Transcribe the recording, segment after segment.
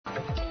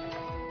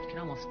can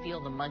almost feel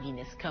the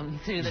mugginess come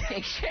through the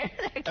picture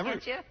there,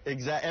 can't you?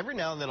 Exactly. Every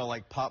now and then I'll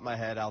like pop my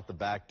head out the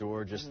back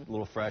door, just a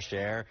little fresh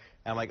air.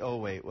 And I'm like, oh,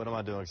 wait, what am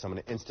I doing? Because I'm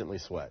going to instantly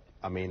sweat.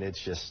 I mean,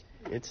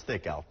 it's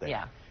thick out there.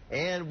 Yeah.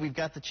 And we've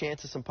got the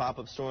chance of some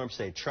pop-up storms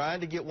today.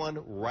 Trying to get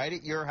one right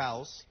at your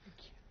house.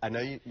 I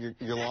know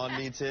your lawn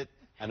needs it.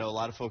 I know a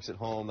lot of folks at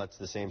home, that's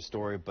the same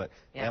story, but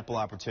ample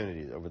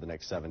opportunity over the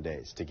next 7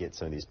 days to get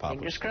some of these pop-ups.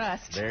 Fingers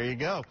crossed. There you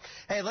go.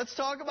 Hey, let's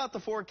talk about the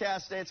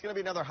forecast today. It's going to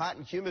be another hot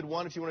and humid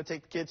one. If you want to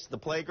take the kids to the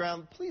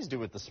playground, please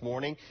do it this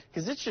morning,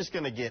 because it's just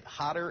going to get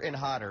hotter and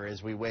hotter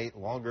as we wait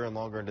longer and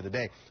longer into the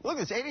day. Look,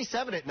 it's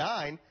 87 at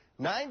 9,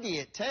 90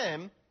 at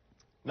 10,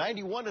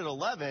 91 at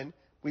 11.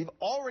 We've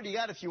already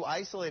got a few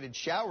isolated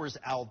showers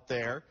out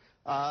there.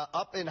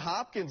 Up in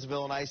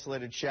Hopkinsville, an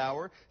isolated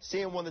shower.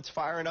 Seeing one that's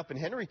firing up in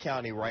Henry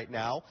County right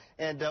now.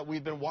 And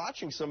we've been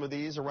watching some of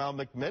these around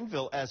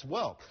McMinnville as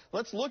well.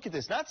 Let's look at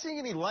this. Not seeing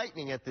any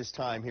lightning at this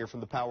time here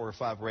from the Power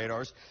 5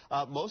 radars.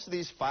 Most of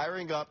these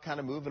firing up, kind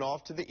of moving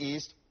off to the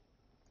east.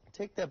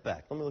 Take that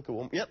back. Let me look at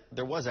one. Yep,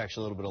 there was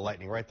actually a little bit of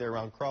lightning right there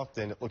around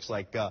Crofton. It looks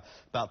like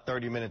about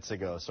 30 minutes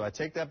ago. So I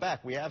take that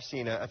back. We have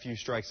seen a few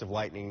strikes of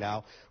lightning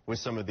now with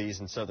some of these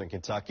in southern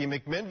Kentucky.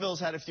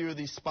 McMinnville's had a few of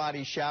these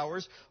spotty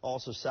showers,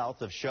 also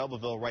south of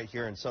Shelbyville right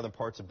here in southern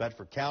parts of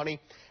Bedford County.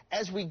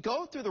 As we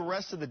go through the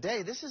rest of the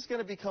day, this is going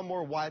to become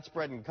more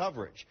widespread in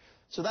coverage.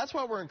 So that's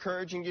why we're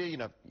encouraging you. You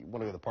know, you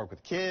want to go to the park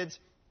with kids,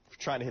 if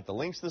you're trying to hit the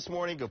links this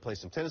morning, go play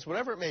some tennis,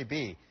 whatever it may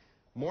be.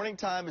 Morning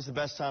time is the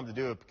best time to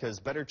do it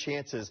because better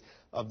chances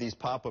of these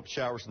pop-up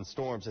showers and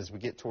storms as we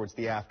get towards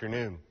the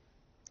afternoon.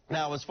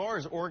 Now, as far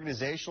as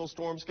organizational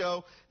storms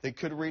go, they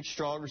could reach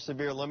strong or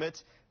severe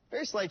limits.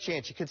 Very slight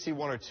chance you could see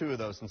one or two of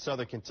those in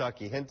southern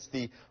Kentucky, hence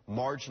the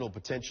marginal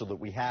potential that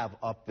we have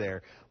up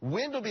there.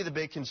 Wind will be the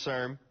big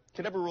concern.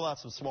 Could never rule out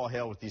some small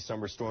hail with these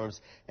summer storms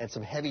and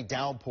some heavy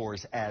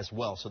downpours as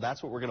well. So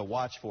that's what we're going to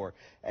watch for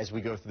as we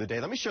go through the day.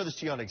 Let me show this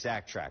to you on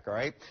Exact Track, all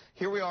right?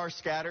 Here we are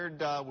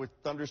scattered with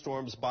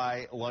thunderstorms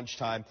by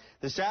lunchtime.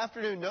 This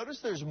afternoon,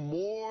 notice there's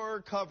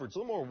more coverage, a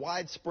little more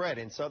widespread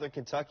in southern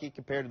Kentucky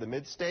compared to the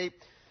mid-state.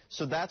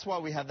 So that's why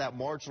we have that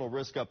marginal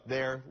risk up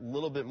there, a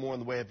little bit more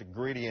in the way of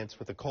ingredients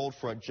with a cold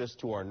front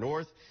just to our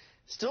north.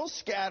 Still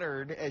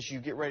scattered as you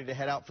get ready to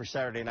head out for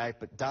Saturday night,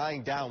 but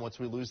dying down once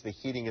we lose the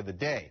heating of the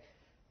day.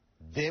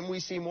 Then we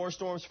see more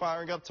storms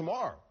firing up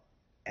tomorrow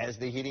as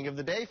the heating of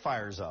the day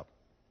fires up.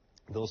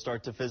 They'll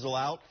start to fizzle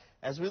out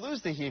as we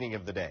lose the heating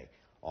of the day.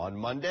 On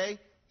Monday,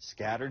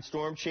 scattered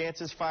storm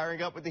chances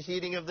firing up with the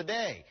heating of the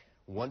day.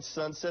 Once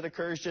sunset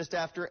occurs just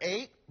after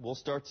 8, we'll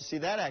start to see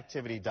that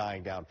activity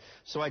dying down.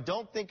 So I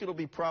don't think it'll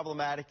be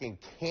problematic in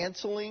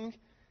canceling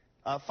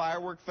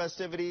firework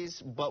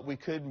festivities, but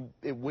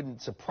it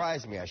wouldn't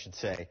surprise me, I should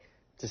say,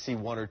 to see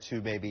one or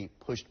two maybe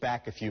pushed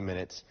back a few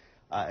minutes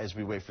as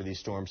we wait for these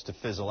storms to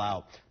fizzle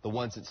out, the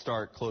ones that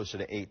start closer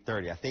to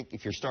 8:30. I think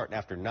if you're starting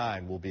after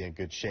 9, we'll be in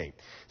good shape.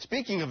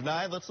 Speaking of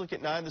 9, let's look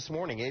at 9 this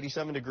morning.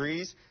 87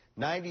 degrees,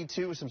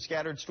 92 with some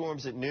scattered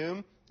storms at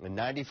noon, and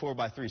 94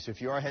 by 3. So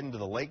if you are heading to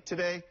the lake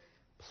today,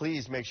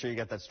 please make sure you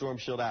got that Storm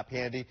Shield app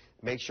handy.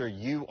 Make sure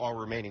you are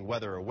remaining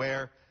weather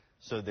aware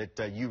so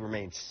that you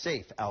remain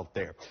safe out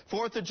there.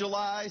 4th of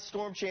July,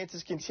 storm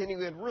chances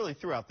continuing really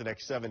throughout the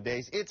next 7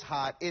 days. It's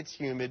hot, it's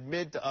humid,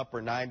 mid to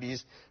upper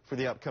 90s for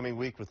the upcoming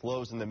week with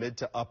lows in the mid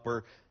to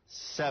upper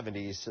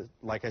 70s.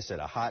 Like I said,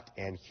 a hot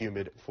and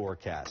humid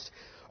forecast.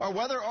 Our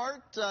weather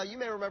art, you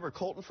may remember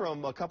Colton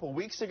from a couple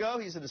weeks ago.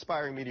 He's an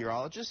aspiring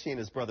meteorologist. He and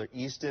his brother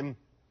Easton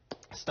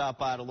stopped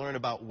by to learn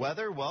about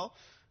weather. Well,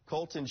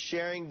 Colton's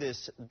sharing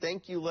this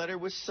thank you letter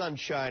with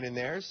sunshine in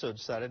there, so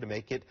decided to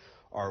make it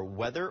our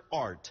weather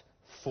art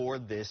for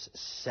this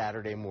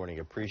Saturday morning.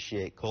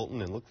 Appreciate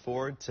Colton and look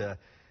forward to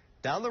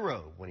down the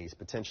road when he's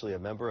potentially a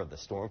member of the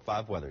Storm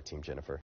 5 weather team, Jennifer.